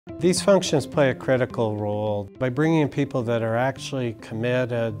These functions play a critical role. By bringing in people that are actually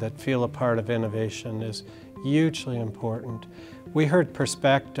committed, that feel a part of innovation is hugely important. We heard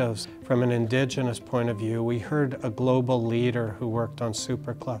perspectives from an indigenous point of view. We heard a global leader who worked on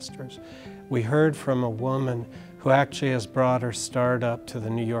superclusters. We heard from a woman who actually has brought her startup to the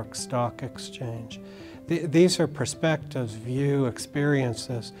New York Stock Exchange. These are perspectives, view,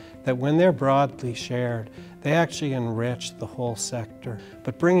 experiences that when they're broadly shared, they actually enrich the whole sector.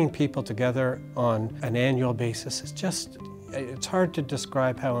 But bringing people together on an annual basis is just, it's hard to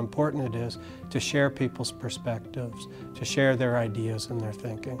describe how important it is to share people's perspectives, to share their ideas and their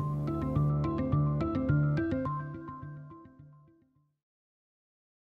thinking.